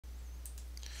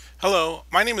Hello,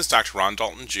 my name is Dr.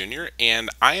 Daulton Jr., and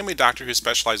I am a doctor who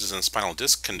specializes in spinal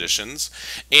disc conditions.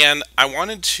 And I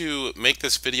wanted to make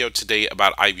this video today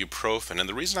about ibuprofen. And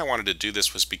the reason I wanted to do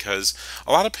this was because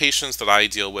a lot of patients that I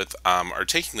deal with are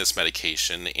taking this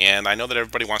medication, and I know that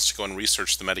everybody wants to go and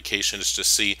research the medication just to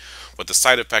see what the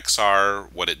side effects are,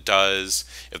 what it does,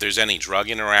 if there's any drug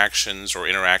interactions or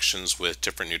interactions with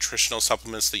different nutritional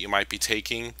supplements that you might be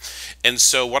taking. And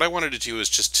so what I wanted to do is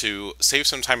just to save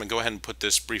some time and go ahead and put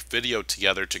this brief video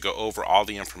together to go over all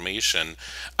the information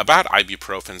about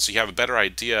ibuprofen so you have a better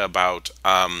idea about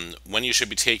when you should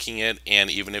be taking it and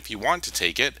even if you want to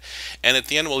take it. And at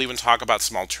the end we'll even talk about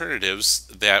some alternatives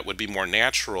that would be more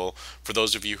natural for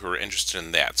those of you who are interested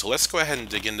in that. So let's go ahead and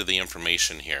dig into the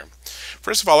information here.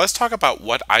 First of all, let's talk about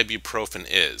what ibuprofen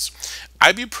is.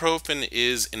 Ibuprofen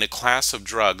is in a class of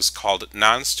drugs called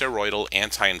nonsteroidal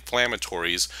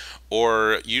anti-inflammatories,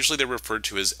 or usually they're referred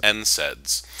to as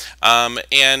NSAIDs.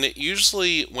 And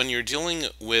usually when you're dealing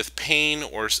with pain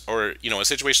or a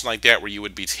situation like that where you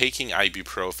would be taking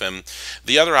ibuprofen,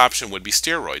 the other option would be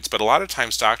steroids. But a lot of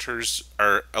times doctors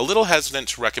are a little hesitant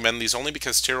to recommend these only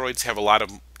because steroids have a lot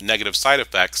of negative side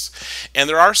effects. And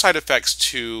there are side effects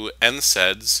to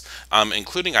NSAIDs,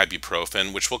 including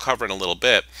ibuprofen, which we'll cover in a little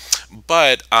bit,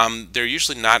 but they're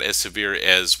usually not as severe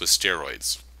as with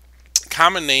steroids.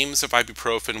 Common names of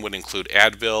ibuprofen would include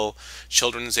Advil,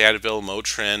 Children's Advil,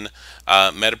 Motrin,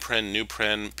 Metaprin,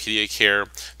 Nuprin, Pediacare.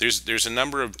 There's a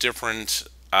number of different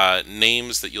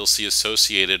names that you'll see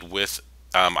associated with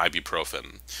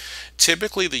ibuprofen.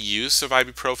 Typically, the use of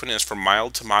ibuprofen is for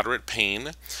mild to moderate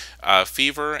pain,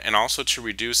 fever, and also to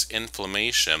reduce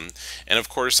inflammation. And of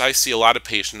course, I see a lot of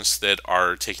patients that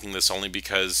are taking this only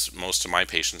because most of my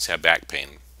patients have back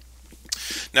pain.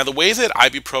 Now, the way that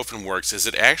ibuprofen works is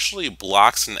it actually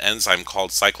blocks an enzyme called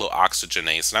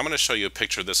cyclooxygenase, and I'm going to show you a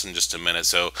picture of this in just a minute,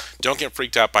 so don't get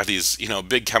freaked out by these,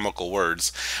 big chemical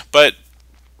words. But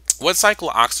what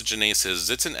cyclooxygenase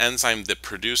is, it's an enzyme that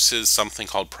produces something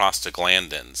called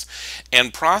prostaglandins.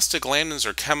 And prostaglandins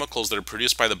are chemicals that are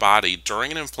produced by the body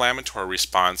during an inflammatory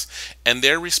response, and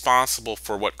they're responsible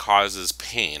for what causes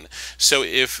pain. So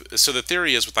the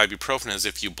theory is with ibuprofen is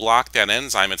if you block that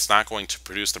enzyme, it's not going to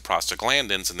produce the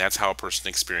prostaglandins, and that's how a person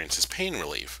experiences pain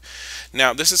relief.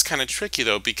 Now, this is kind of tricky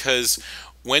though, because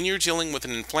when you're dealing with an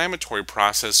inflammatory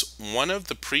process, one of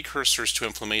the precursors to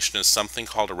inflammation is something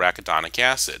called arachidonic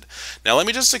acid. Now, let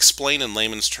me just explain in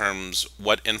layman's terms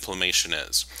what inflammation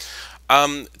is.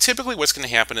 Typically, what's going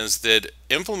to happen is that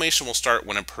inflammation will start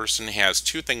when a person has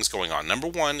two things going on. Number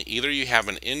one, either you have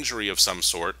an injury of some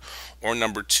sort, or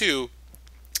number two,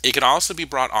 it can also be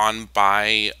brought on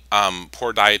by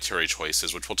poor dietary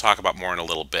choices, which we'll talk about more in a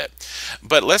little bit.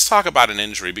 But let's talk about an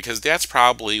injury because that's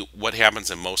probably what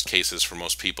happens in most cases for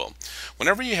most people.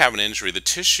 Whenever you have an injury, the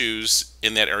tissues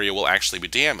in that area will actually be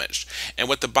damaged. And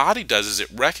what the body does is it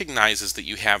recognizes that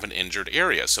you have an injured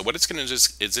area. So what it's going to do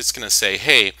is it's going to say,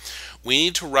 hey, we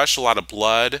need to rush a lot of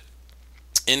blood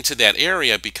into that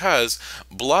area because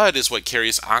blood is what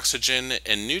carries oxygen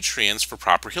and nutrients for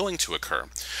proper healing to occur.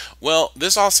 Well,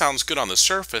 this all sounds good on the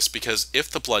surface because if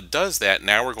the blood does that,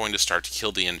 now we're going to start to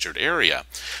heal the injured area.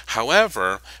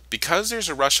 However, because there's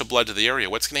a rush of blood to the area,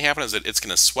 what's going to happen is that it's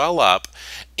going to swell up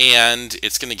and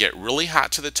it's going to get really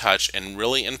hot to the touch and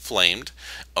really inflamed,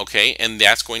 okay, and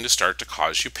that's going to start to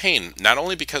cause you pain, not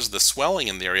only because of the swelling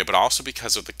in the area, but also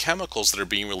because of the chemicals that are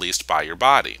being released by your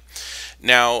body.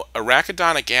 Now,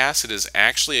 arachidonic acid is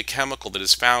actually a chemical that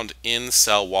is found in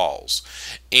cell walls.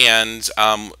 And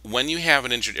when you have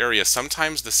an injured area,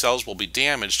 sometimes the cells will be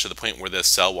damaged to the point where the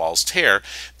cell walls tear.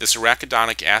 This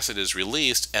arachidonic acid is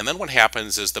released, and then what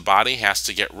happens is the body has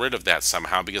to get rid of that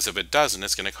somehow, because if it doesn't,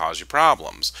 it's going to cause you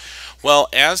problems. Well,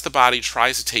 as the body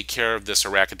tries to take care of this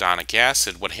arachidonic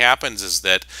acid, what happens is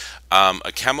that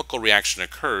a chemical reaction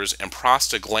occurs and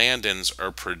prostaglandins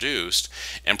are produced,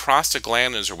 and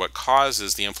prostaglandins are what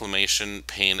causes the inflammation,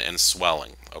 pain, and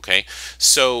swelling. Okay,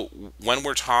 so when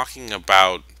we're talking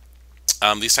about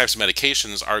these types of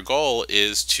medications, our goal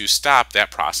is to stop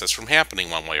that process from happening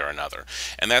one way or another.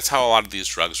 And that's how a lot of these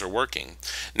drugs are working.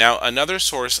 Now, another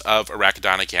source of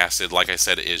arachidonic acid, like I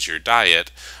said, is your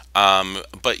diet.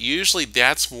 But usually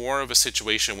that's more of a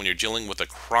situation when you're dealing with a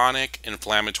chronic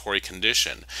inflammatory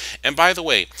condition. And by the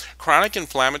way, chronic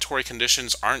inflammatory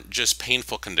conditions aren't just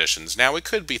painful conditions. Now, it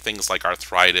could be things like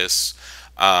arthritis,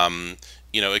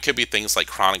 it could be things like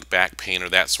chronic back pain or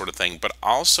that sort of thing, but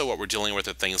also what we're dealing with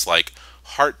are things like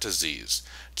heart disease,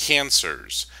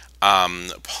 cancers,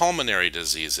 pulmonary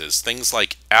diseases, things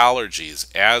like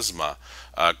allergies, asthma,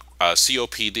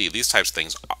 COPD, these types of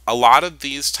things. A lot of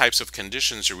these types of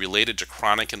conditions are related to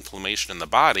chronic inflammation in the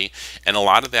body, and a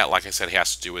lot of that, like I said,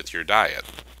 has to do with your diet.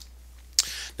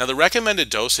 Now, the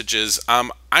recommended dosages,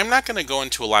 I'm not going to go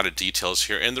into a lot of details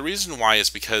here, and the reason why is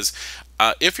because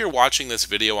if you're watching this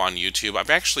video on YouTube, I've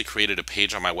actually created a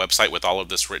page on my website with all of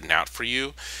this written out for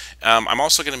you. I'm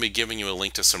also going to be giving you a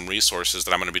link to some resources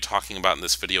that I'm going to be talking about in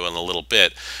this video in a little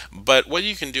bit. But what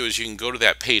you can do is you can go to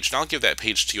that page, and I'll give that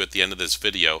page to you at the end of this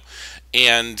video,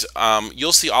 and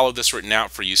you'll see all of this written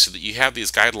out for you so that you have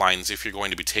these guidelines if you're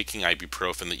going to be taking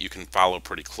ibuprofen that you can follow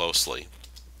pretty closely.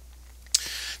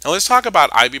 Now let's talk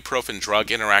about ibuprofen drug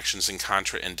interactions and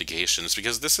contraindications,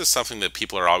 because this is something that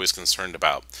people are always concerned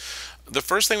about. The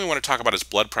first thing we want to talk about is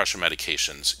blood pressure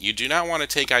medications. You do not want to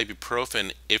take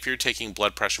ibuprofen if you're taking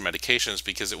blood pressure medications,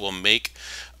 because it will make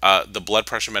the blood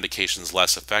pressure medications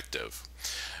less effective.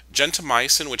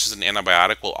 Gentamicin, which is an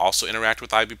antibiotic, will also interact with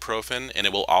ibuprofen, and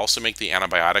it will also make the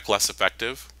antibiotic less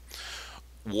effective.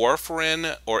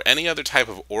 Warfarin or any other type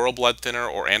of oral blood thinner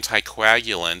or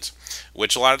anticoagulant,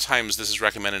 which a lot of times this is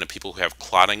recommended in people who have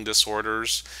clotting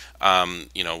disorders,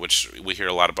 which we hear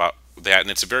a lot about that,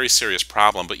 and it's a very serious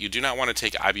problem. But you do not want to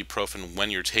take ibuprofen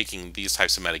when you're taking these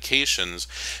types of medications,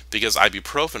 because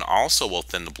ibuprofen also will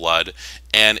thin the blood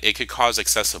and it could cause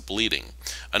excessive bleeding.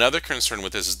 Another concern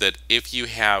with this is that if you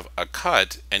have a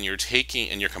cut and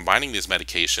you're combining these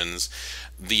medications,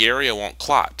 the area won't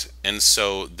clot. And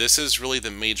so this is really the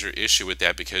major issue with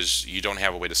that, because you don't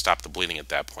have a way to stop the bleeding at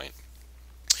that point.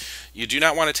 You do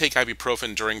not want to take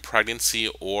ibuprofen during pregnancy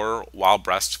or while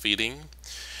breastfeeding.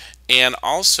 And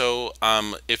also,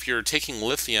 if you're taking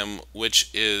lithium, which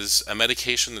is a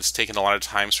medication that's taken a lot of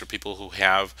times for people who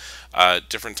have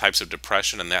different types of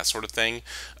depression and that sort of thing,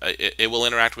 it will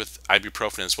interact with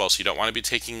ibuprofen as well. So you don't want to be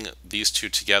taking these two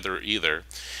together either.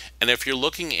 And if you're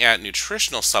looking at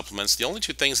nutritional supplements, the only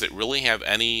two things that really have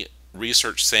any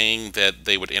research saying that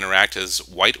they would interact is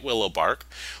white willow bark,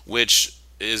 which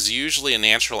is usually a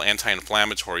natural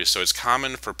anti-inflammatory. So it's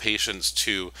common for patients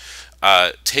to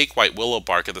take white willow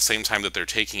bark at the same time that they're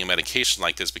taking a medication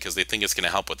like this, because they think it's going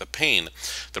to help with the pain.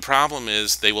 The problem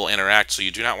is they will interact, so you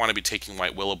do not want to be taking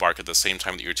white willow bark at the same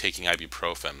time that you're taking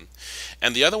ibuprofen.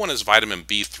 And the other one is vitamin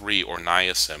B3 or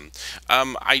niacin.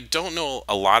 I don't know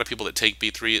a lot of people that take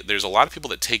B3. There's a lot of people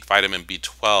that take vitamin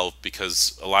B12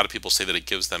 because a lot of people say that it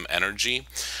gives them energy.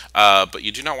 But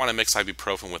you do not want to mix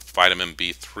ibuprofen with vitamin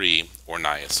B3 or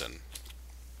niacin.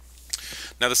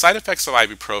 Now, the side effects of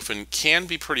ibuprofen can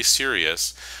be pretty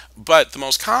serious, but the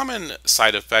most common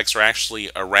side effects are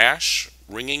actually a rash,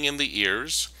 ringing in the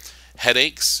ears,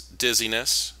 headaches,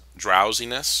 dizziness,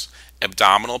 drowsiness,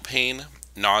 abdominal pain,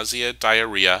 nausea,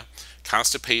 diarrhea,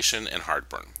 constipation, and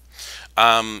heartburn.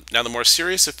 Now, the more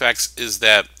serious effects is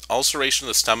that ulceration of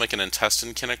the stomach and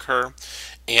intestine can occur,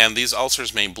 and these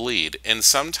ulcers may bleed. And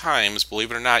sometimes,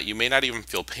 believe it or not, you may not even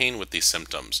feel pain with these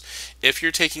symptoms. If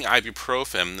you're taking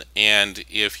ibuprofen and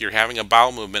if you're having a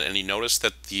bowel movement and you notice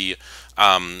that the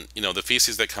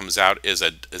feces that comes out is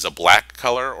a black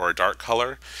color or a dark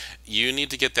color, you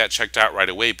need to get that checked out right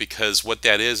away, because what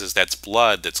that is that's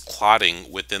blood that's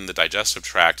clotting within the digestive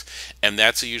tract, and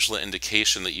that's a usual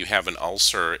indication that you have an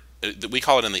ulcer. We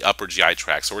call it in the upper GI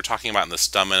tract. So we're talking about in the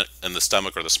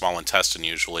stomach or the small intestine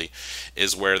usually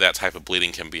is where that type of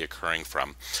bleeding can be occurring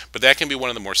from. But that can be one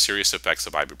of the more serious effects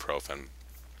of ibuprofen.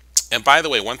 And by the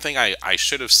way, one thing I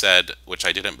should have said, which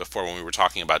I didn't before when we were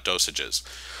talking about dosages,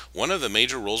 one of the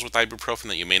major rules with ibuprofen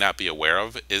that you may not be aware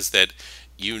of is that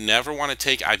you never want to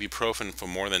take ibuprofen for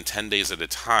more than 10 days at a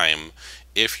time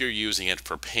if you're using it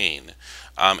for pain.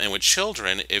 And with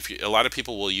children, a lot of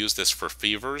people will use this for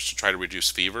fevers, to try to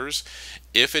reduce fevers.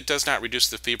 If it does not reduce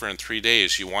the fever in 3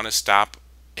 days, you want to stop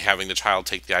having the child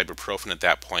take the ibuprofen at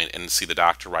that point and see the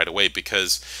doctor right away,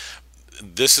 because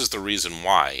this is the reason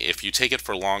why. If you take it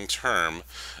for long term,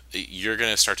 you're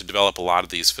going to start to develop a lot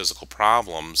of these physical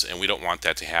problems, and we don't want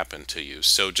that to happen to you.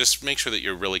 So just make sure that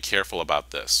you're really careful about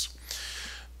this.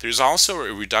 There's also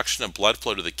a reduction of blood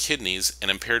flow to the kidneys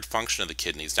and impaired function of the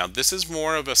kidneys. Now, this is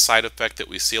more of a side effect that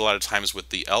we see a lot of times with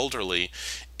the elderly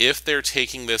if they're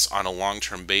taking this on a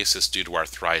long-term basis due to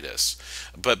arthritis.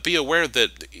 But be aware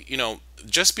that,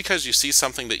 just because you see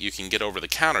something that you can get over the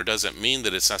counter doesn't mean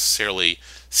that it's necessarily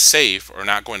safe or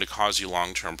not going to cause you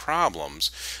long-term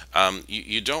problems.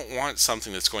 You don't want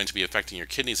something that's going to be affecting your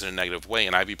kidneys in a negative way,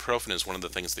 and ibuprofen is one of the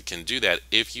things that can do that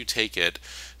if you take it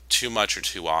too much or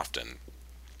too often.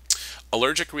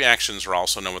 Allergic reactions are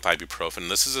also known with ibuprofen.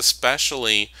 This is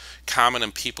especially common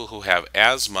in people who have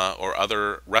asthma or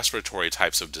other respiratory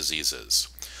types of diseases.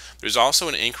 There's also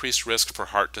an increased risk for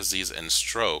heart disease and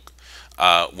stroke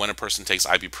when a person takes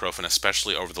ibuprofen,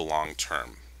 especially over the long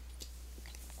term.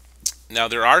 Now,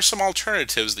 there are some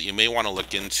alternatives that you may want to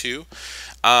look into.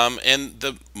 And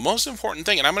the most important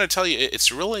thing, and I'm going to tell you,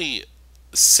 it's really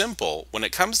simple when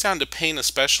it comes down to pain,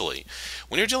 especially.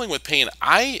 When you're dealing with pain,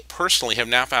 I personally have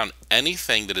not found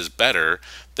anything that is better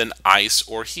than ice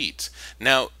or heat.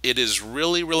 Now, it is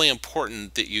really, really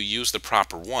important that you use the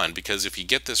proper one, because if you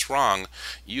get this wrong,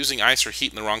 using ice or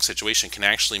heat in the wrong situation can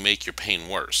actually make your pain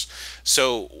worse.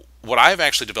 So, what I've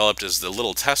actually developed is the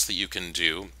little test that you can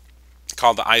do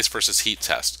called the ice versus heat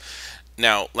test.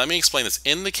 Now, let me explain this.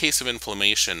 In the case of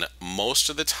inflammation, most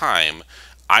of the time,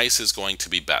 ice is going to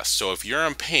be best. So if you're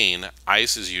in pain,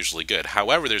 ice is usually good.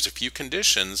 However, there's a few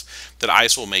conditions that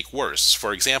ice will make worse.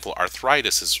 For example,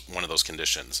 arthritis is one of those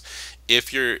conditions.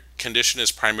 If your condition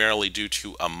is primarily due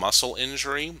to a muscle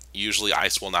injury, usually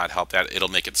ice will not help that. It'll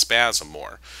make it spasm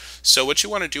more. So what you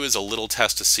want to do is a little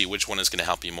test to see which one is going to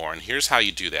help you more. And here's how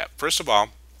you do that. First of all,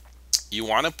 you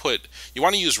want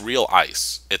to use real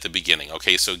ice at the beginning.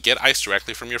 Okay, so get ice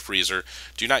directly from your freezer.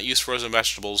 Do not use frozen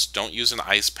vegetables. Don't use an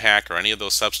ice pack or any of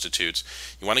those substitutes.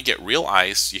 You want to get real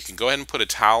ice. You can go ahead and put a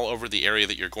towel over the area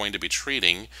that you're going to be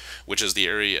treating, which is the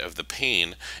area of the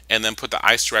pain, and then put the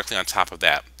ice directly on top of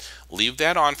that. Leave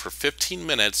that on for 15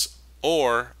 minutes,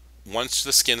 or once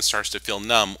the skin starts to feel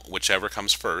numb, whichever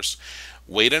comes first,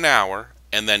 wait an hour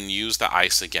and then use the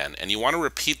ice again. And you want to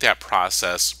repeat that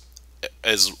process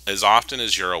as often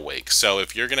as you're awake. So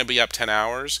if you're going to be up 10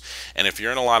 hours and if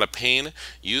you're in a lot of pain,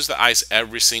 use the ice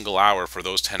every single hour for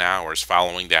those 10 hours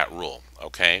following that rule.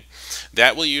 Okay,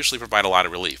 that will usually provide a lot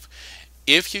of relief.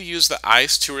 If you use the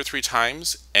ice 2 or 3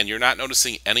 times and you're not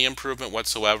noticing any improvement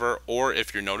whatsoever, or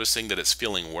if you're noticing that it's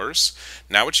feeling worse,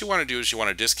 now what you want to do is you want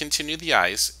to discontinue the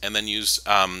ice and then use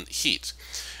heat.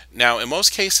 Now, in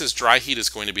most cases, dry heat is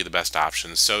going to be the best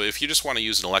option. So if you just want to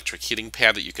use an electric heating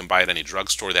pad that you can buy at any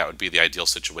drugstore, that would be the ideal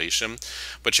situation.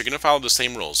 But you're going to follow the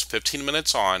same rules. 15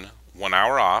 minutes on, 1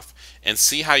 hour off, and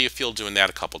see how you feel doing that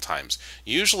a couple times.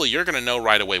 Usually, you're going to know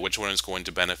right away which one is going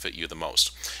to benefit you the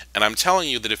most. And I'm telling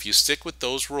you that if you stick with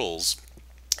those rules,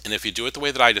 and if you do it the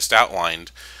way that I just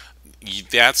outlined,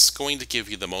 that's going to give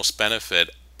you the most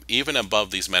benefit, even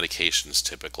above these medications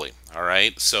typically. All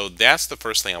right, so that's the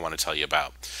first thing I want to tell you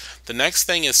about. The next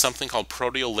thing is something called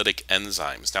proteolytic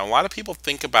enzymes. Now, a lot of people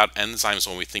think about enzymes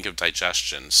when we think of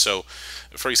digestion. So,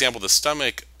 for example, the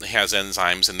stomach has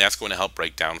enzymes, and that's going to help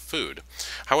break down food.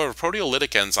 However, proteolytic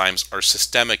enzymes are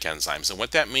systemic enzymes, and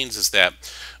what that means is that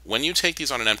when you take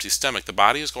these on an empty stomach, the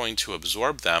body is going to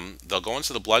absorb them. They'll go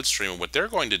into the bloodstream, and what they're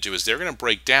going to do is they're going to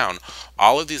break down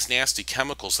all of these nasty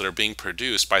chemicals that are being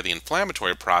produced by the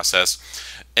inflammatory process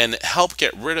and help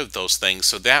get rid of those things,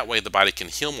 so that way the body can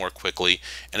heal more quickly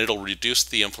and it'll reduce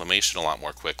the inflammation a lot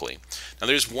more quickly. Now,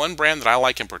 there's one brand that I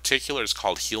like in particular. It's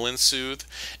called Heal and Soothe,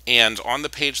 and on the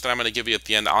page that I'm going to give you at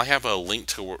the end, I'll have a link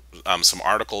to some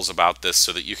articles about this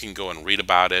so that you can go and read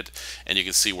about it and you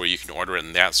can see where you can order it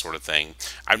and that sort of thing.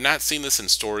 I've not seen this in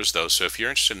stores though, so if you're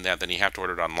interested in that, then you have to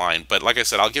order it online. But like I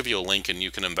said, I'll give you a link and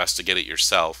you can investigate it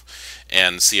yourself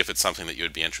and see if it's something that you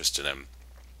would be interested in.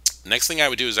 Next thing I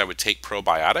would do is I would take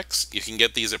probiotics. You can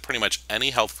get these at pretty much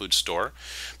any health food store.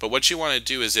 But what you want to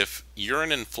do is, if you're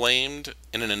in an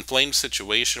inflamed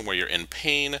situation where you're in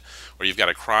pain or you've got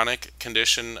a chronic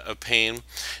condition of pain,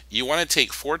 you want to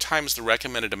take 4 times the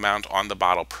recommended amount on the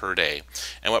bottle per day.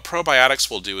 And what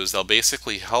probiotics will do is they'll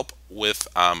basically help with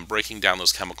breaking down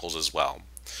those chemicals as well.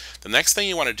 The next thing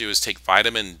you want to do is take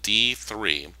vitamin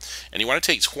D3, and you want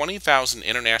to take 20,000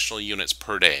 international units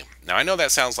per day. Now, I know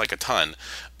that sounds like a ton,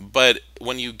 but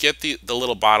when you get the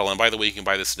little bottle, and by the way, you can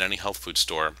buy this in any health food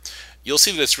store, you'll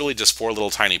see that it's really just 4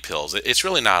 little tiny pills. It's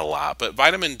really not a lot, but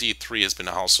vitamin D3 has been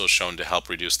also shown to help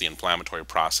reduce the inflammatory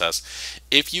process.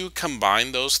 If you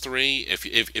combine those 3,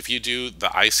 if you do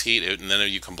the ice heat and then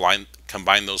you combine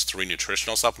those 3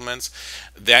 nutritional supplements,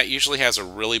 that usually has a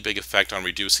really big effect on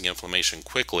reducing inflammation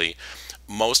quickly.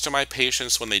 Most of my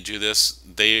patients, when they do this,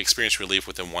 they experience relief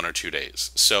within 1 or 2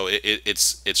 days. So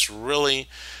it's really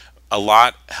a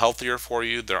lot healthier for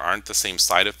you. There aren't the same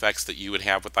side effects that you would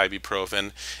have with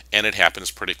ibuprofen, and it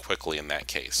happens pretty quickly in that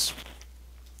case.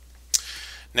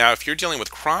 Now, if you're dealing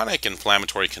with chronic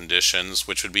inflammatory conditions,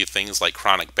 which would be things like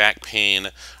chronic back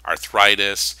pain,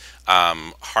 arthritis,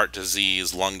 heart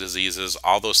disease, lung diseases,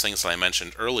 all those things that I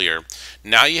mentioned earlier,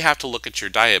 now you have to look at your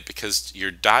diet, because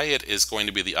your diet is going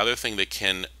to be the other thing that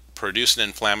can produce an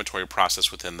inflammatory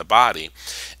process within the body.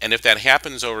 And if that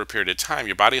happens over a period of time,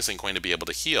 your body isn't going to be able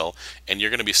to heal, and you're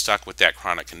going to be stuck with that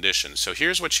chronic condition. So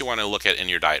here's what you want to look at in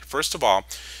your diet. First of all,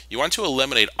 you want to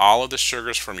eliminate all of the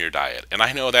sugars from your diet. And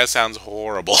I know that sounds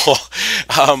horrible,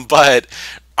 but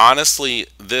Honestly,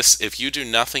 if you do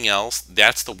nothing else,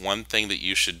 that's the one thing that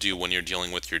you should do when you're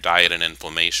dealing with your diet and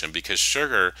inflammation, because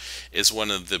sugar is one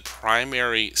of the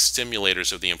primary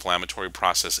stimulators of the inflammatory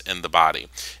process in the body.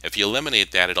 If you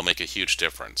eliminate that, it'll make a huge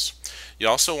difference. You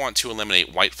also want to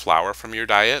eliminate white flour from your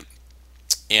diet.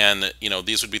 And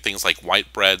these would be things like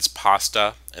white breads,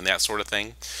 pasta, and that sort of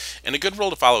thing. And a good rule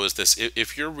to follow is this: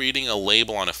 if you're reading a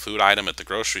label on a food item at the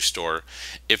grocery store,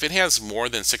 if it has more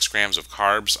than 6 grams of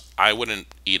carbs, I wouldn't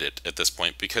eat it at this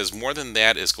point, because more than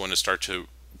that is going to start to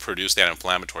produce that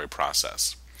inflammatory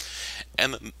process.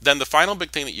 And then the final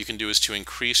big thing that you can do is to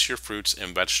increase your fruits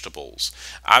and vegetables.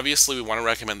 Obviously, we want to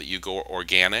recommend that you go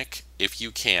organic if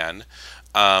you can.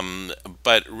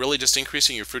 But really, just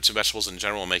increasing your fruits and vegetables in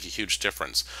general will make a huge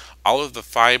difference. All of the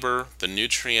fiber, the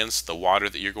nutrients, the water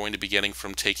that you're going to be getting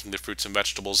from taking the fruits and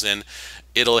vegetables in,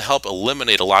 it'll help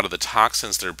eliminate a lot of the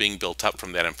toxins that are being built up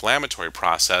from that inflammatory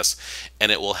process,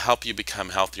 and it will help you become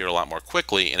healthier a lot more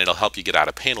quickly, and it'll help you get out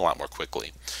of pain a lot more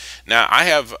quickly. Now,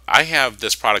 I have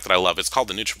this product that I love. It's called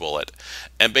the NutriBullet,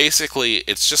 and basically,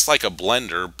 it's just like a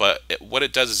blender, but what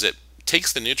it does is it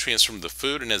takes the nutrients from the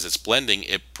food, and as it's blending,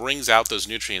 it brings out those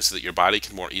nutrients so that your body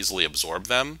can more easily absorb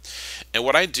them. And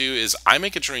what I do is I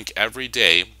make a drink every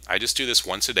day. I just do this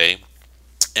once a day.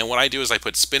 And what I do is I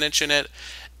put spinach in it,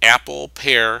 apple,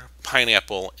 pear,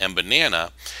 pineapple, and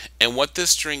banana. And what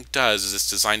this drink does is it's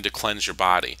designed to cleanse your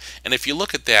body. And if you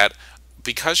look at that,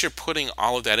 because you're putting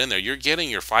all of that in there, you're getting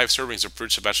your 5 servings of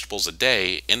fruits and vegetables a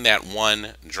day in that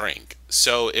one drink.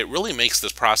 So it really makes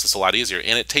this process a lot easier,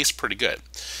 and it tastes pretty good.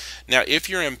 Now, if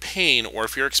you're in pain, or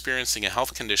if you're experiencing a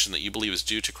health condition that you believe is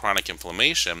due to chronic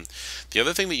inflammation, the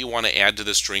other thing that you want to add to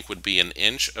this drink would be an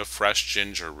inch of fresh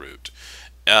ginger root.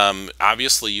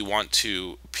 Obviously, you want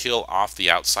to peel off the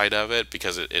outside of it,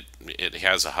 because it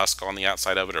has a husk on the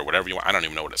outside of it, or whatever you want. I don't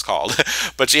even know what it's called.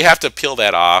 But you have to peel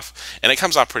that off, and it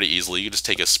comes off pretty easily. You just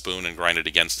take a spoon and grind it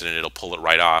against it, and it'll pull it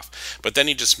right off. But then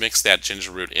you just mix that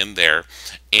ginger root in there,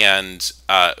 and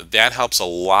that helps a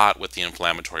lot with the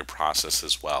inflammatory process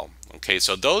as well. Okay,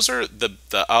 so those are the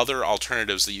other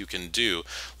alternatives that you can do.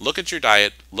 Look at your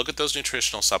diet, look at those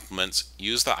nutritional supplements,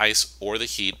 use the ice or the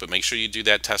heat, but make sure you do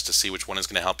that test to see which one is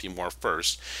going to help you more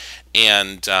first.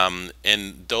 And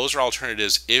those are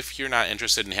alternatives if you're not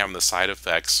interested in having the side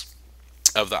effects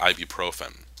of the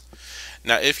ibuprofen.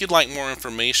 Now, if you'd like more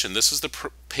information, this is the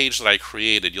page that I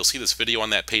created. You'll see this video on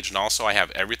that page, and also I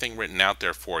have everything written out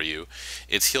there for you.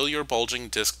 It's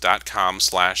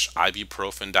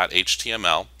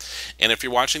healyourbulgingdisc.com/ibuprofen.html. And if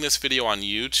you're watching this video on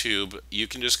YouTube, you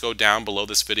can just go down below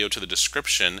this video to the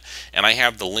description, and I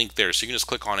have the link there, so you can just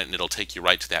click on it and it'll take you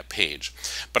right to that page.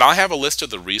 But I'll have a list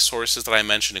of the resources that I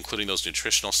mentioned, including those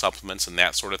nutritional supplements and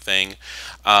that sort of thing.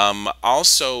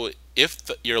 Also, if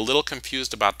you're a little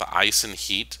confused about the ice and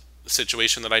heat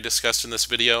situation that I discussed in this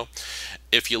video,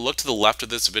 if you look to the left of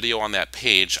this video on that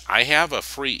page, I have a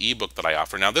free ebook that I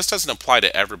offer. Now, this doesn't apply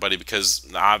to everybody, because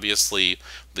obviously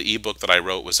the ebook that I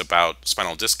wrote was about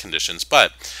spinal disc conditions,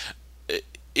 but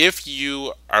if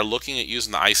you are looking at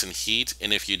using the ice and heat,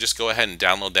 and if you just go ahead and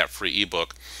download that free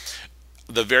ebook,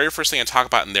 the very first thing I talk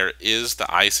about in there is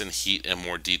the ice and heat in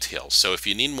more detail. So if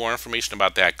you need more information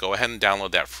about that, go ahead and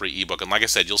download that free ebook. And like I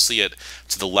said, you'll see it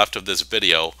to the left of this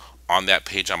video on that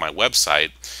page on my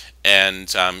website,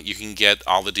 and you can get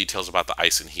all the details about the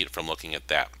ice and heat from looking at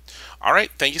that. All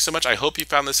right, thank you so much. I hope you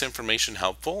found this information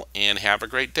helpful, and have a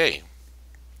great day.